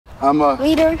I'm a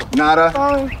leader. Nada.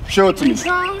 Baller. Show it to me.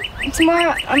 Strong.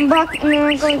 Tomorrow I'm back and then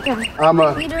I'm going to. I'm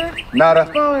a leader. Nada.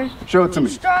 Baller. Show it to me.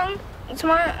 Strong.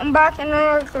 Tomorrow I'm back and then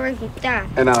I'm going to that.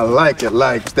 And I like it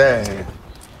like that.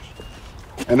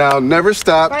 And I'll never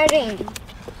stop. Fighting.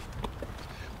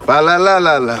 Ba la la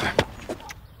la la.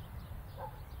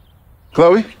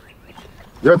 Chloe,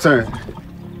 your turn.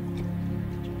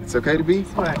 It's okay to be?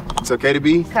 What? It's okay to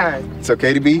be? Kind. It's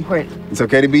okay to be? Quit. It's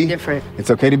okay to be? Different. It's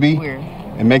okay to be? Weird.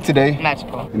 And make today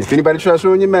Magical. And if anybody tries to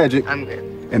ruin your magic, I'm good.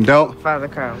 and don't, Father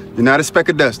Carl. you're not a speck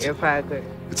of dust. You're probably good.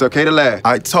 It's okay to laugh.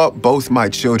 I taught both my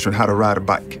children how to ride a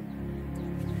bike,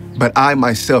 but I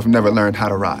myself never learned how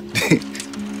to ride.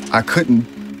 I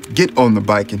couldn't get on the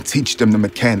bike and teach them the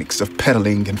mechanics of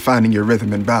pedaling and finding your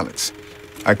rhythm and balance.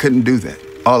 I couldn't do that.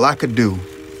 All I could do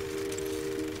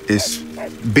is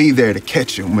be there to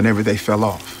catch them whenever they fell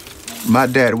off. My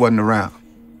dad wasn't around.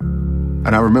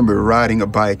 And I remember riding a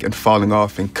bike and falling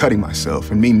off and cutting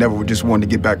myself, and me never just wanting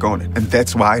to get back on it. And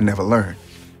that's why I never learned.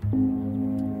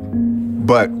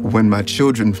 But when my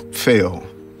children fell,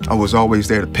 I was always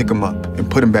there to pick them up and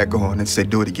put them back on and say,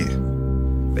 do it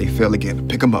again. They fell again,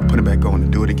 pick them up, put them back on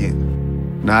and do it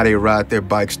again. Now they ride their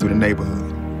bikes through the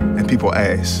neighborhood, and people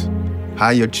ask, how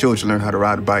your children learn how to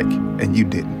ride a bike and you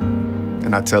didn't?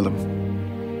 And I tell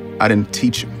them, I didn't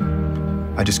teach them.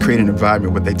 I just created an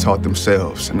environment where they taught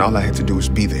themselves, and all I had to do was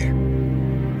be there.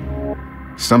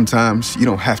 Sometimes you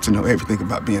don't have to know everything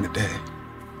about being a dad.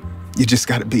 You just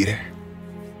gotta be there.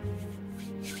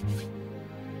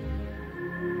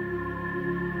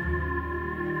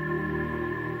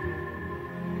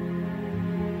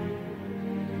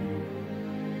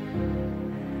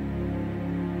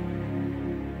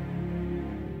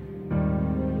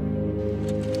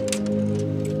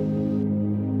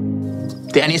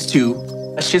 Danny's 2.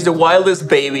 She's the wildest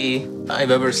baby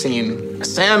I've ever seen.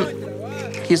 Sam,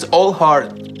 he's all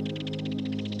heart.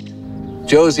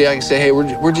 Josie, I can say, hey,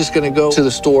 we're just gonna go to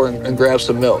the store and grab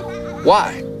some milk.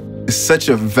 Why? It's such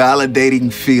a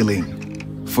validating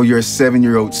feeling for your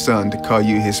 7-year-old son to call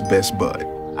you his best bud.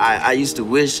 I used to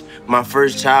wish my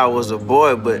first child was a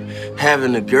boy, but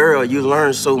having a girl, you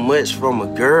learn so much from a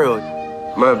girl.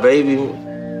 My baby,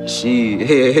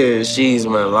 she's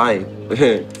my life.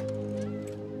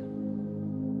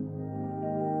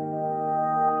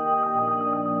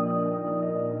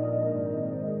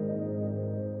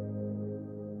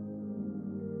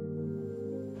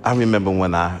 I remember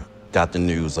when I got the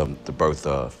news of the birth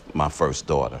of my first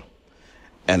daughter.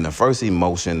 And the first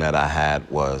emotion that I had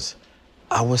was,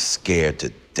 I was scared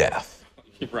to death.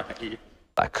 Right.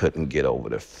 I couldn't get over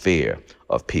the fear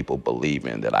of people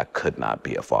believing that I could not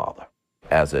be a father.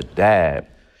 As a dad,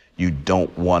 you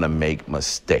don't want to make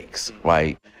mistakes,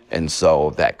 right? And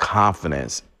so that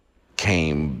confidence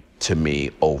came to me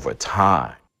over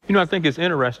time. You know, I think it's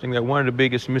interesting that one of the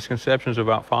biggest misconceptions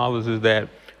about fathers is that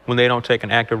when they don't take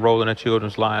an active role in their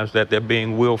children's lives, that they're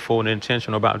being willful and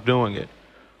intentional about doing it.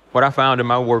 What I found in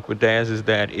my work with dads is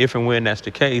that if and when that's the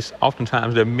case,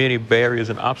 oftentimes there are many barriers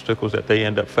and obstacles that they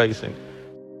end up facing.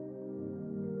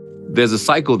 There's a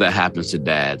cycle that happens to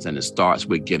dads, and it starts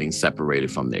with getting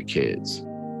separated from their kids.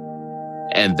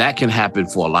 And that can happen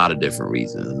for a lot of different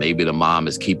reasons. Maybe the mom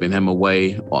is keeping him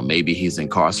away, or maybe he's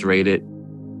incarcerated.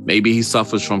 Maybe he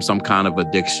suffers from some kind of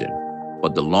addiction.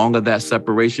 But the longer that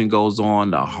separation goes on,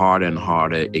 the harder and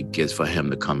harder it gets for him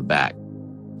to come back,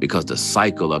 because the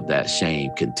cycle of that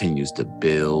shame continues to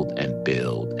build and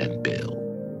build and build.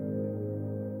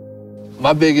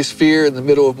 My biggest fear in the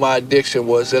middle of my addiction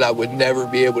was that I would never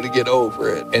be able to get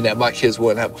over it and that my kids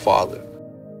wouldn't have a father.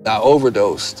 I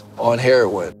overdosed on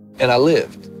heroin and I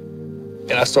lived.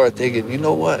 And I started thinking, you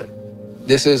know what?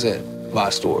 This isn't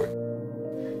my story.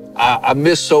 I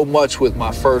missed so much with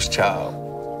my first child,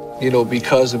 you know,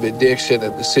 because of addiction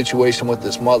and the situation with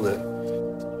this mother.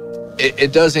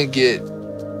 It doesn't get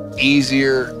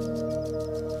easier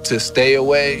to stay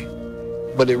away,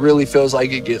 but it really feels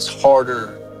like it gets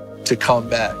harder to come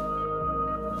back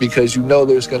because you know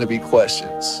there's going to be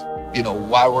questions. You know,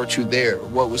 why weren't you there?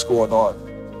 What was going on?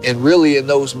 And really in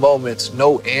those moments,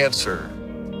 no answer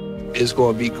is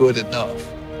going to be good enough.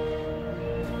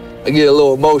 I get a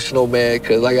little emotional, man,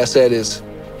 because like I said, it's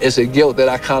a guilt that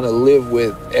I kind of live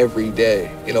with every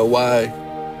day. You know, why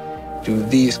do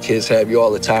these kids have you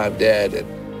all the time, Dad,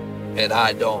 and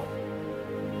I don't?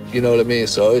 You know what I mean?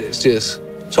 So it's just,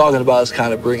 talking about is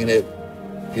kind of bringing it,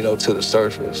 you know, to the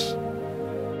surface.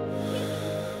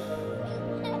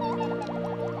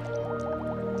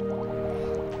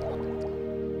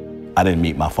 I didn't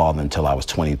meet my father until I was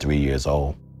 23 years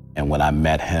old. And when I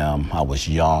met him, I was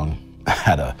young. I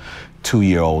had a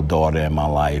 2-year-old daughter in my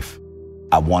life.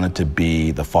 I wanted to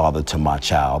be the father to my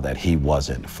child that he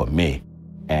wasn't for me.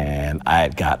 And I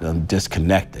had gotten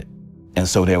disconnected. And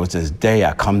so there was this day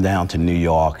I come down to New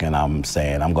York and I'm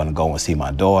saying, I'm gonna go and see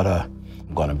my daughter.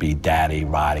 I'm gonna be daddy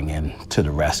riding in to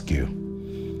the rescue.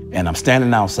 And I'm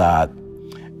standing outside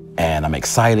and I'm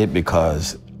excited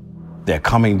because they're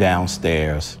coming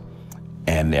downstairs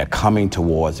and they're coming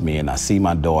towards me, and I see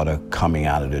my daughter coming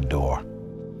out of the door.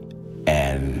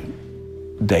 And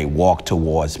they walked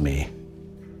towards me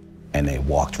and they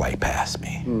walked right past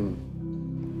me.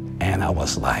 And I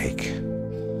was like,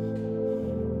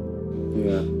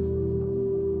 Yeah.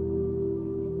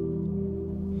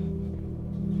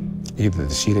 Either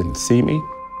she didn't see me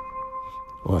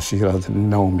or she doesn't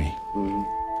know me.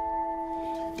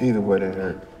 Either way, they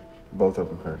hurt. Both of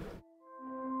them hurt.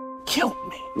 killed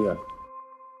me. Yeah.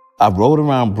 I rode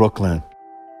around Brooklyn,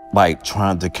 like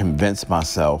trying to convince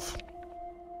myself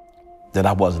that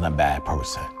I wasn't a bad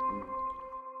person.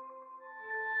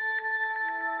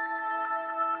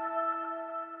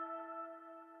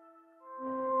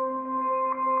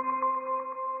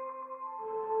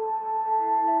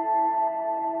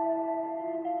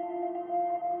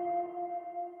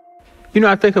 You know,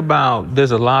 I think about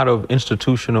there's a lot of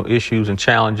institutional issues and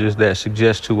challenges that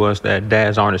suggest to us that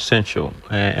dads aren't essential,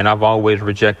 and I've always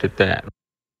rejected that.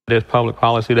 There's public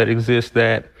policy that exists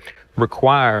that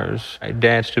requires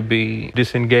dads to be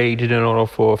disengaged in order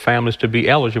for families to be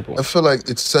eligible. I feel like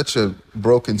it's such a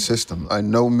broken system. I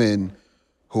know men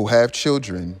who have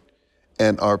children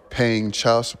and are paying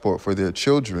child support for their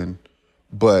children,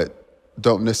 but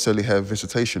don't necessarily have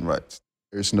visitation rights.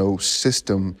 There's no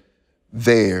system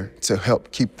there to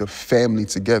help keep the family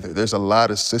together. There's a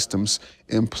lot of systems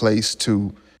in place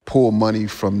to pull money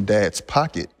from dad's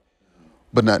pocket,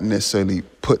 but not necessarily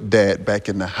put dad back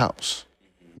in the house.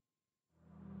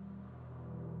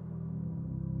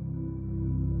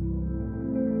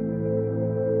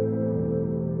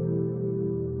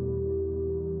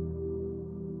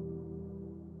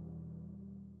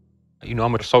 You know,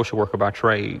 I'm a social worker by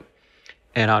trade,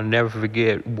 and I'll never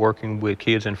forget working with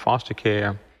kids in foster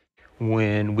care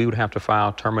when we would have to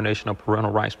file termination of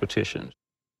parental rights petitions.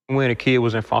 When a kid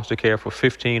was in foster care for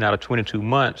 15 out of 22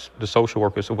 months, the social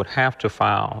workers would have to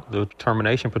file the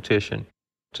termination petition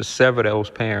to sever those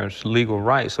parents' legal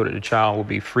rights so that the child would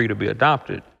be free to be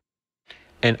adopted.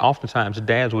 And oftentimes,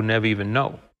 dads would never even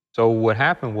know. So what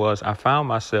happened was I found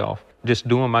myself just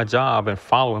doing my job and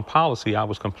following policy. I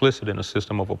was complicit in a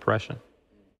system of oppression.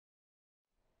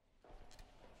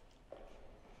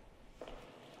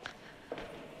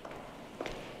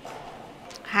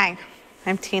 Hi,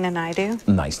 I'm Tina Naidu.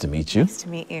 Nice to meet you. Nice to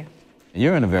meet you.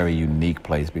 You're in a very unique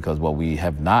place because what we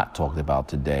have not talked about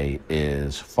today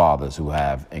is fathers who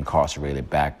have incarcerated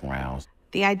backgrounds.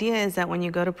 The idea is that when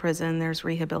you go to prison, there's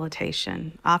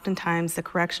rehabilitation. Oftentimes, the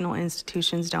correctional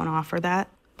institutions don't offer that,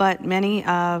 but many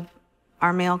of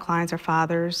our male clients or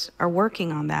fathers are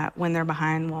working on that when they're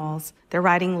behind walls. They're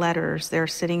writing letters, they're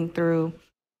sitting through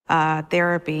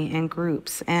therapy in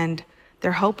groups, and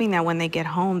they're hoping that when they get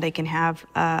home, they can have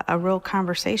a real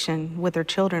conversation with their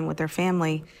children, with their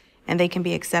family, and they can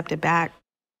be accepted back.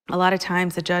 A lot of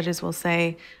times the judges will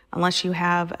say, unless you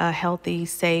have a healthy,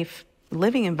 safe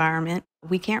living environment,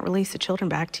 we can't release the children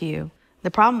back to you.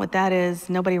 The problem with that is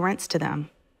nobody rents to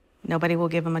them. Nobody will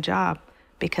give them a job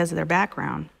because of their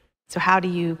background. So how do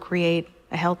you create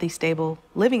a healthy, stable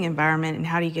living environment, and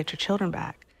how do you get your children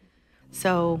back?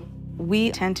 So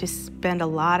we tend to spend a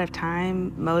lot of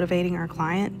time motivating our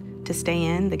client to stay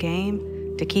in the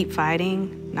game, to keep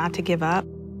fighting, not to give up.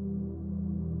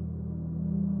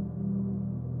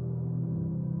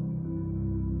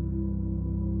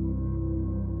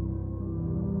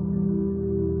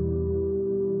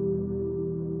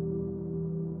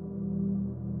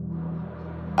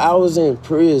 I was in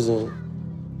prison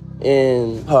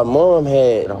and her mom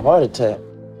had a heart attack.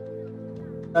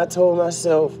 I told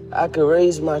myself I could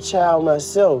raise my child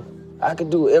myself. I could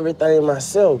do everything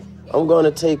myself. I'm gonna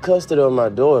take custody of my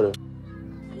daughter.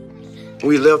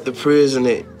 We left the prison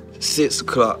at 6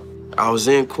 o'clock. I was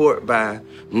in court by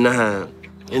 9.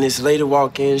 And this lady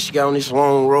walked in, she got on this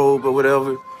long robe or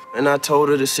whatever, and I told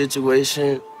her the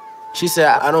situation. She said,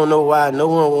 I don't know why no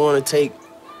one would wanna take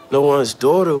no one's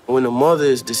daughter when the mother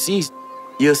is deceased.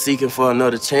 You're seeking for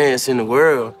another chance in the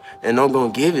world, and I'm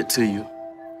gonna give it to you.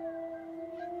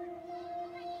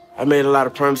 I made a lot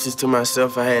of promises to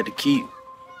myself I had to keep,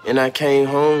 and I came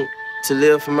home to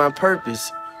live for my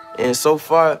purpose. And so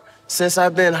far, since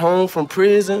I've been home from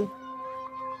prison,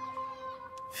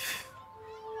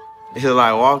 it's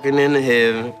like walking into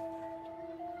heaven.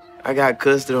 I got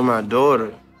custody of my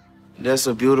daughter. That's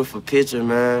a beautiful picture,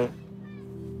 man.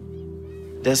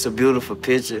 That's a beautiful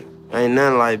picture. Ain't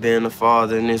nothing like being a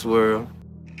father in this world.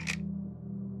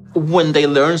 When they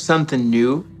learn something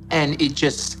new and it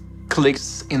just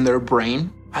clicks in their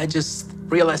brain, I just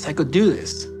realized I could do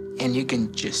this. And you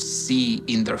can just see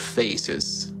in their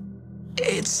faces.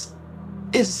 It's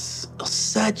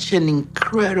such an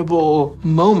incredible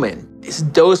moment. It's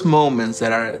those moments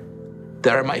that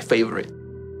are my favorite.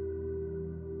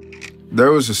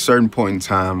 There was a certain point in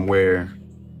time where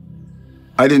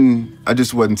I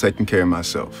just wasn't taking care of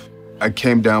myself. I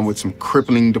came down with some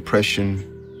crippling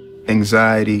depression,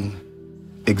 anxiety,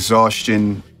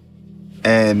 exhaustion,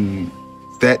 and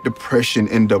that depression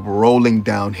ended up rolling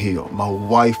downhill. My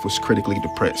wife was critically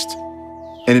depressed.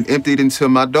 And it emptied into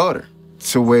my daughter,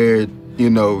 to where, you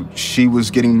know, she was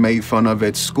getting made fun of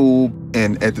at school.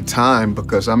 And at the time,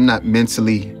 because I'm not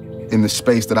mentally in the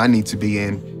space that I need to be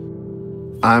in,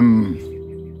 I'm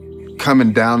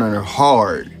coming down on her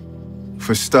hard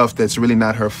for stuff that's really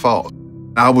not her fault.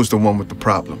 I was the one with the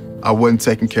problem. I wasn't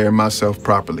taking care of myself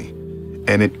properly.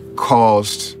 And it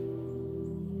caused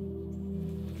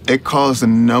a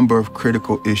number of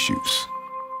critical issues.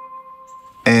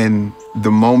 And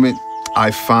the moment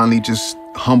I finally just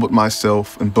humbled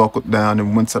myself and buckled down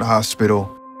and went to the hospital,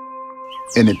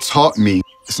 and it taught me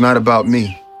it's not about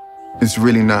me. It's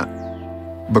really not.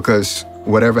 Because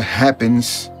whatever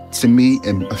happens to me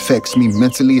and affects me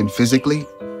mentally and physically,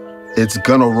 it's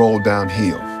gonna roll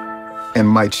downhill. And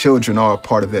my children are a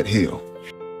part of that hill.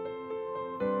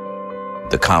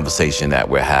 The conversation that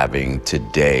we're having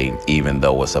today, even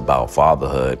though it's about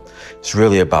fatherhood, it's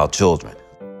really about children.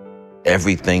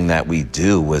 Everything that we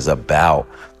do is about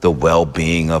the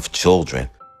well-being of children.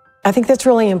 I think that's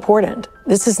really important.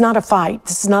 This is not a fight.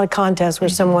 This is not a contest where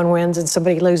someone wins and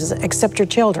somebody loses, except your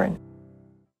children.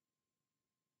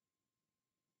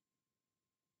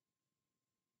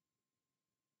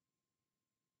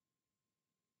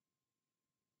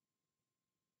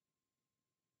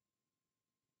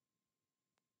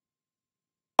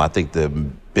 I think the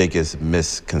biggest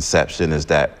misconception is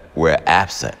that we're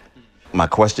absent. My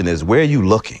question is, where are you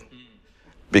looking?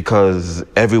 Because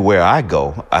everywhere I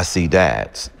go, I see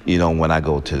dads. You know, when I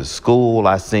go to school,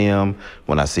 I see them.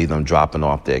 When I see them dropping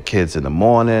off their kids in the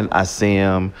morning, I see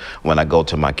them. When I go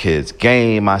to my kids'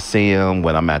 game, I see them.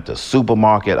 When I'm at the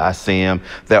supermarket, I see them.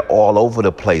 They're all over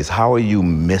the place. How are you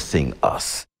missing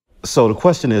us? So the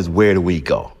question is, where do we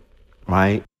go,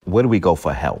 right? Where do we go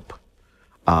for help?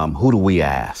 Who do we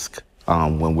ask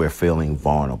when we're feeling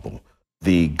vulnerable?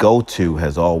 The go-to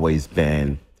has always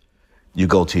been, you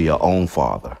go to your own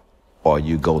father, or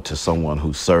you go to someone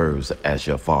who serves as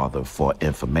your father for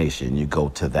information. You go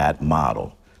to that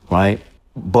model, right?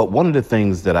 But one of the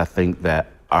things that I think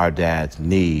that our dads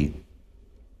need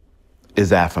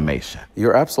is affirmation.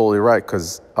 You're absolutely right,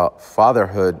 because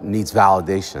fatherhood needs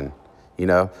validation, you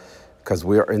know? Because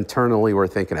we're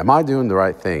thinking, am I doing the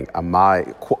right thing? Am I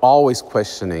always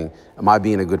questioning, am I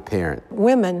being a good parent?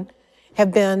 Women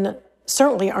have been,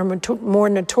 certainly are more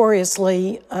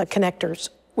notoriously connectors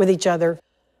with each other,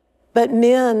 but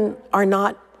men are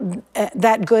not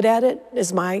that good at it,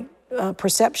 is my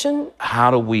perception.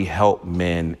 How do we help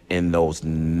men in those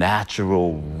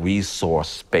natural resource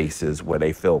spaces where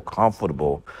they feel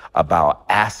comfortable about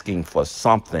asking for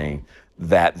something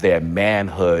that their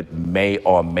manhood may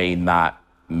or may not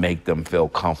make them feel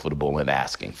comfortable in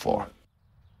asking for?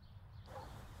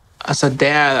 As a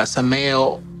dad, as a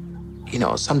male, you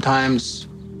know, sometimes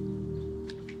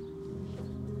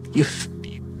you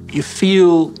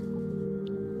feel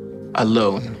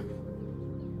alone,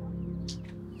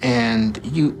 and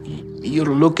you're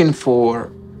looking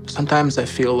for. Sometimes I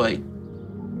feel like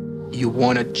you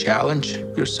want to challenge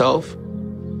yourself.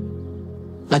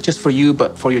 Not just for you,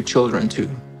 but for your children too.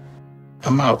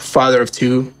 I'm a father of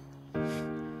two,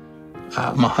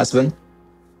 my husband.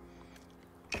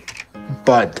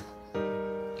 But,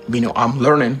 you know, I'm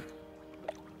learning,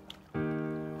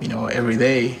 you know, every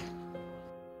day.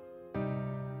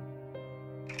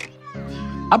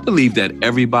 I believe that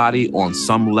everybody on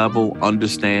some level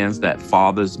understands that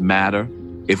fathers matter.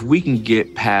 If we can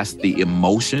get past the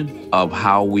emotion of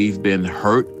how we've been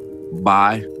hurt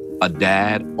by a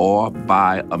dad or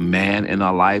by a man in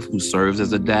our life who serves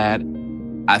as a dad,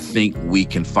 I think we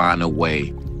can find a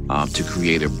way to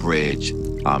create a bridge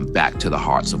back to the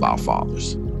hearts of our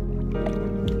fathers.